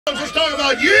Let's talk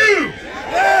about you.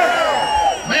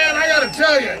 Man, I gotta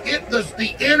tell you,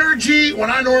 the energy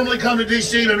when I normally come to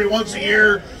DC maybe once a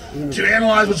year to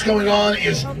analyze what's going on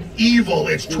is evil,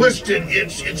 it's twisted,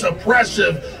 it's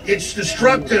oppressive, it's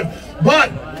destructive. But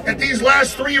at these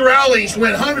last 3 rallies,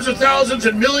 when hundreds of thousands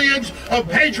and millions of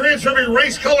patriots from every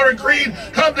race, color, and creed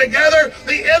come together,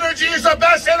 the energy is the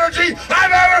best energy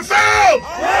I've ever felt!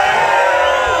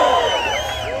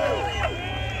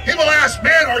 People ask,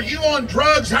 man, are you on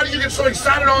drugs? How do you get so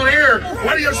excited on air?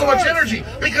 Why do you have so much energy?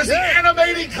 Because the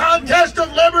animating contest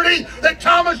of liberty that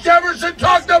Thomas Jefferson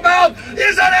talked about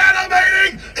is an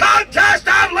animating contest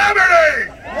of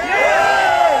liberty!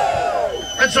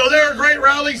 And so there are great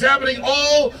rallies happening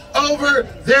all over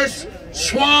this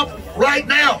swamp right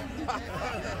now.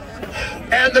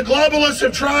 And the globalists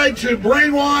have tried to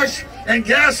brainwash and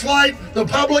gaslight the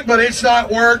public, but it's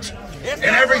not worked. And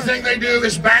everything they do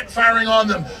is backfiring on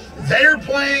them. They're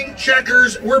playing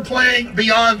checkers, we're playing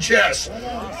beyond chess.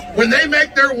 When they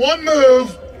make their one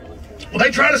move, when they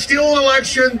try to steal an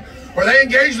election, or they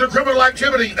engage in their criminal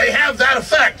activity, they have that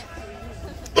effect.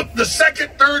 But the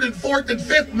second, third, and fourth, and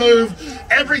fifth move,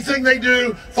 everything they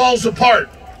do falls apart.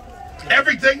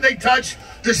 Everything they touch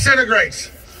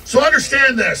disintegrates. So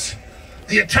understand this.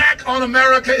 The attack on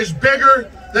America is bigger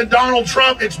than Donald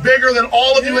Trump. It's bigger than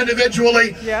all of you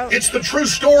individually. It's the true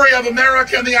story of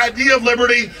America and the idea of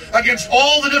liberty against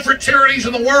all the different tyrannies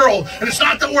in the world. And it's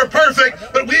not that we're perfect,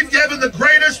 but we've given the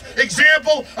greatest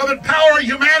example of empowering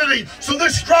humanity. So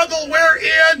this struggle we're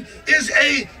in is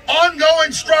a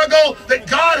ongoing struggle that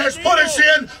God has put us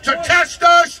in to test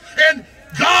us, and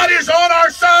God is on our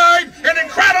side, and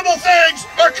incredible things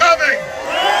are coming.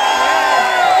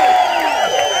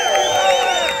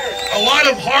 A lot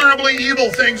of horribly evil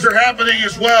things are happening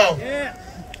as well.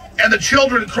 And the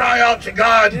children cry out to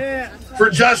God for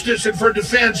justice and for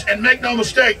defense. And make no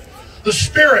mistake, the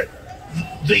spirit,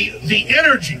 the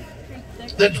energy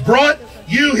that's brought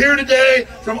you here today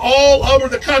from all over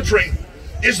the country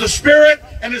is the spirit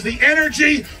and is the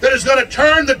energy that is going to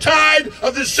turn the tide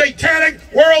of this satanic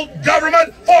world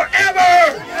government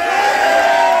forever.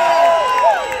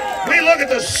 We look at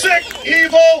the sick,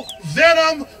 evil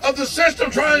venom of the system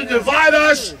trying to divide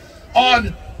us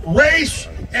on race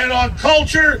and on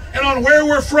culture and on where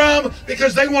we're from,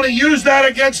 because they want to use that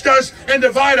against us and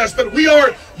divide us. But we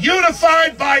are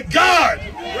unified by God.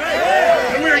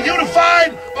 And we are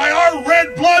unified by our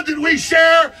red blood that we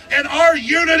share, and our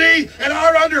unity and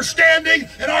our understanding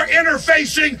and our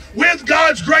interfacing with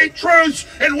God's great truths.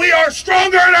 And we are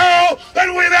stronger now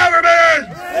than we've ever been.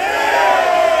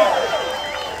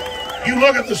 You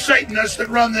look at the Satanists that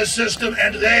run this system,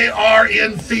 and they are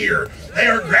in fear. They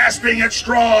are grasping at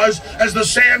straws as the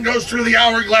sand goes through the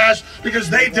hourglass, because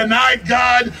they denied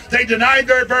God, they denied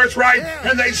their birthright,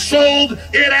 and they sold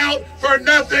it out for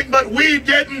nothing, but we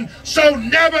didn't. So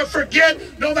never forget,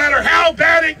 no matter how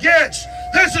bad it gets,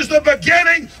 this is the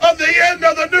beginning of the end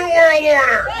of the New World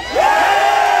Order.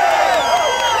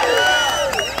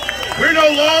 We're no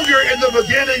longer in the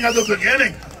beginning of the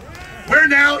beginning. We're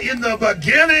now in the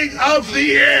beginning of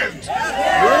the end.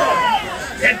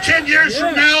 And 10 years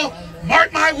from now,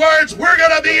 mark my words, we're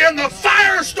going to be in the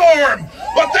firestorm.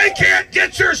 But they can't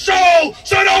get your soul,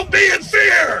 so don't be in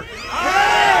fear.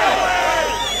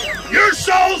 Your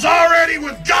soul's already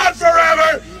with God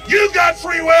forever. You got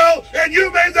free will, and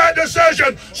you made that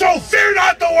decision. So fear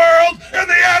not the world and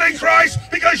the Antichrist,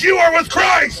 because you are with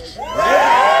Christ.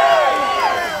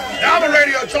 Now, I'm a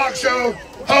radio talk show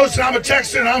host, and I'm a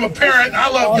Texan, and I'm a parent, and I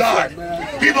love God.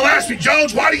 People ask me,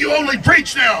 Jones, why do you only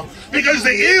preach now? Because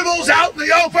the evil's out in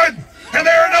the open, and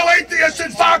there are no atheists in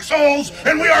foxholes,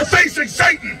 and we are facing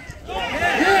Satan.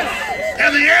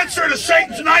 And the answer to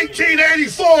Satan's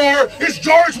 1984 is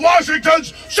George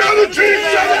Washington's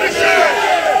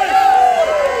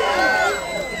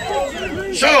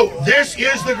 1776. So this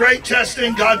is the great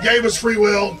testing. God gave us free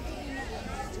will,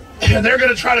 and they're going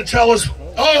to try to tell us,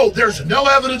 oh, there's no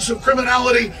evidence of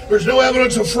criminality, there's no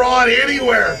evidence of fraud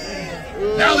anywhere.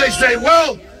 Now they say,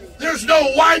 well, there's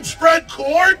no widespread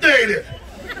coordinated.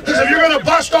 Because if you're going to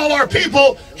bust all our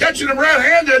people, catching them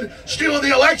red-handed, stealing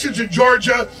the elections in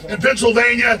Georgia and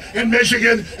Pennsylvania and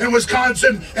Michigan and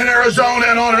Wisconsin and Arizona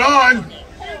and on,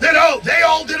 then, oh, they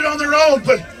all did it on their own,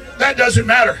 but that doesn't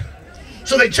matter.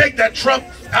 So they take that Trump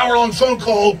hour-long phone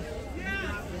call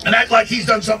and act like he's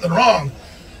done something wrong.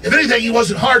 If anything, he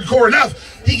wasn't hardcore enough.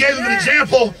 He gave them an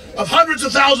example of hundreds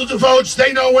of thousands of votes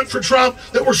they know went for Trump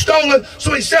that were stolen.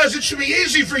 So he says it should be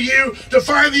easy for you to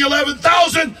find the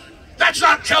 11,000. That's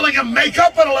not telling him make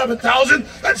up an 11,000.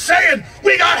 That's saying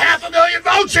we got 500,000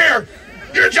 votes here.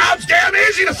 Your job's damn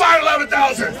easy to find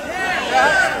 11,000.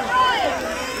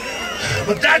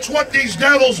 But that's what these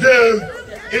devils do,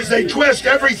 is they twist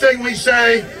everything we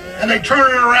say and they turn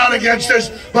it around against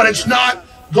us, but it's not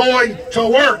going to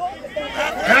work.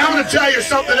 And I'm going to tell you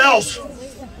something else.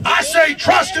 I say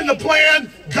trust in the plan,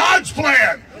 God's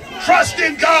plan. Trust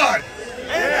in God.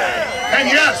 And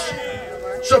yes,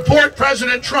 support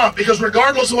President Trump, because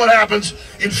regardless of what happens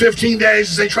in 15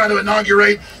 days as they try to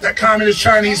inaugurate that communist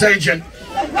Chinese agent,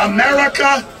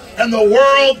 America and the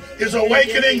world is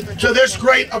awakening to this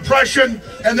great oppression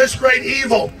and this great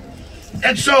evil.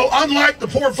 And so, unlike the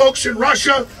poor folks in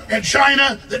Russia and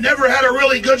China that never had a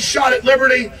really good shot at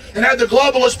liberty and had the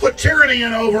globalists put tyranny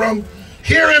in over them,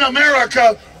 here in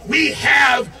America, we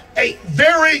have a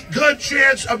very good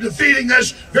chance of defeating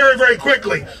this very, very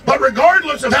quickly. But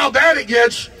regardless of how bad it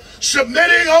gets,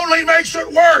 submitting only makes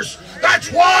it worse.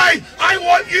 That's why I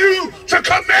want you to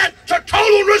commit to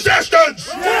total resistance.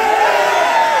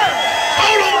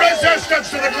 Total resistance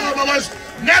to the globalists.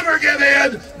 Never give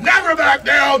in, never back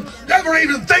down, never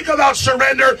even think about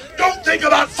surrender. Don't think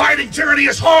about fighting tyranny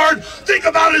as hard. Think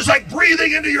about it as like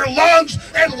breathing into your lungs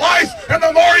and life. And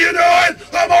the more you do it,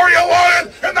 the more you want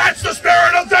it. And that's the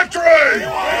spirit of victory.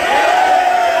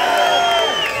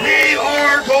 We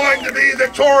are going to be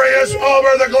victorious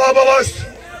over the globalists.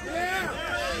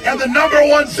 And the number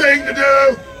one thing to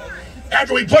do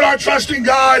after we put our trust in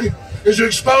God is to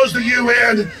expose the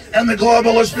UN and the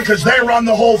globalists, because they run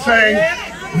the whole thing.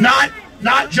 Not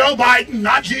Joe Biden,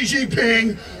 not Xi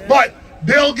Jinping, but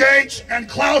Bill Gates and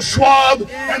Klaus Schwab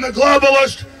and the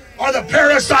globalists are the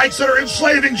parasites that are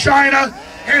enslaving China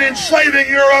and enslaving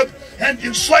Europe and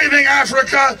enslaving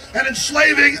Africa and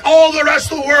enslaving all the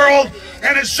rest of the world.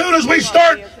 And as soon as we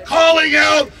start calling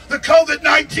out the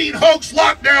COVID-19 hoax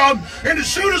lockdown, and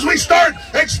as soon as we start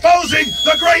exposing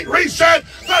the Great Reset,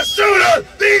 the sooner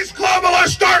these globalists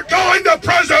start going to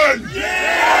prison.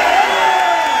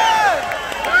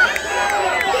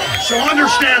 So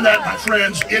understand that, my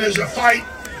friends, it is a fight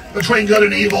between good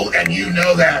and evil, and you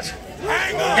know that.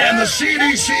 And the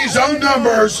CDC's own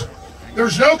numbers,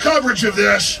 there's no coverage of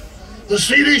this. The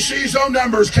CDC's own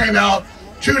numbers came out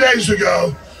 2 days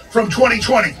ago from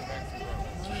 2020.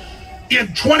 In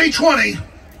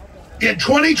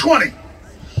 2020,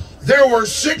 there were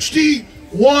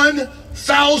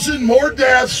 61,000 more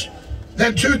deaths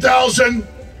than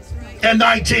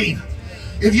 2019.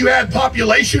 If you add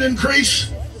population increase,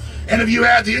 and if you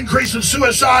add the increase in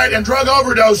suicide and drug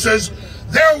overdoses,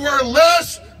 there were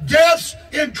less deaths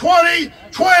in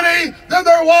 2020 than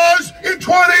there was in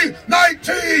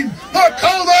 2019. The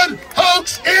COVID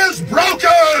hoax is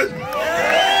broken.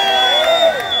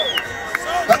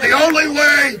 But the only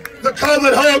way the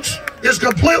COVID hoax is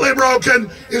completely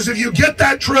broken is if you get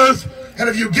that truth, and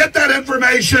if you get that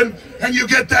information, and you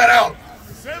get that out.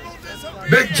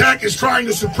 Big tech is trying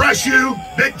to suppress you.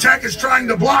 Big tech is trying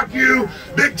to block you.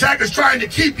 Big tech is trying to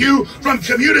keep you from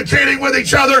communicating with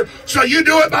each other. So you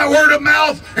do it by word of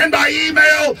mouth and by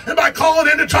email and by calling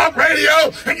into talk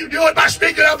radio, and you do it by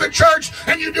speaking up at church,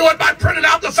 and you do it by printing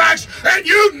out the facts, and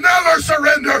you never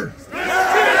surrender.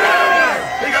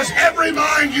 Because every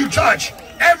mind you touch,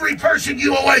 every person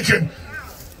you awaken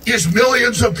is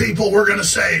millions of people we're going to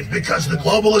save, because the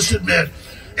globalists admit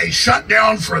a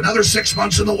shutdown for another 6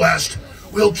 months in the West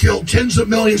will kill tens of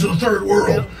millions in the third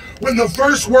world. When the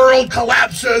first world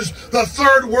collapses, the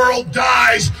third world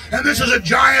dies. And this is a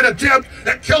giant attempt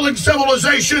at killing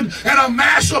civilization and a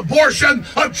mass abortion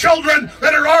of children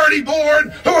that are already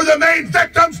born, who are the main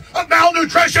victims of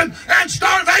malnutrition and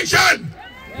starvation.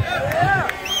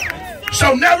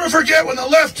 So never forget, when the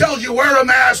left tells you wear a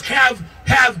mask, have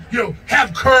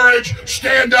courage,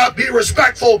 stand up, be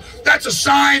respectful. That's a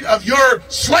sign of your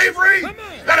slavery.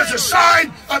 That is a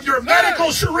sign of your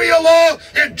medical Sharia law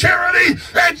and tyranny,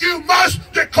 and you must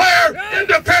declare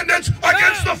independence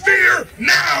against the fear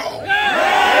now.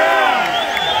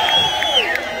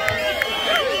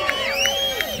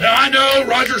 Now, I know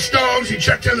Roger Stones, he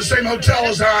checked in the same hotel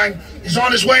as I. He's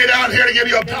on his way down here to give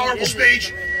you a powerful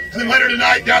speech, and then later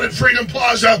tonight down at Freedom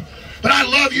Plaza. But I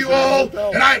love you all,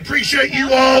 and I appreciate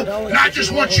you all, and I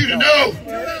just want you to know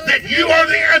that you are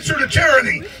the answer to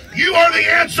tyranny. You are the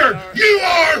answer. You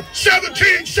are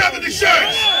 1776.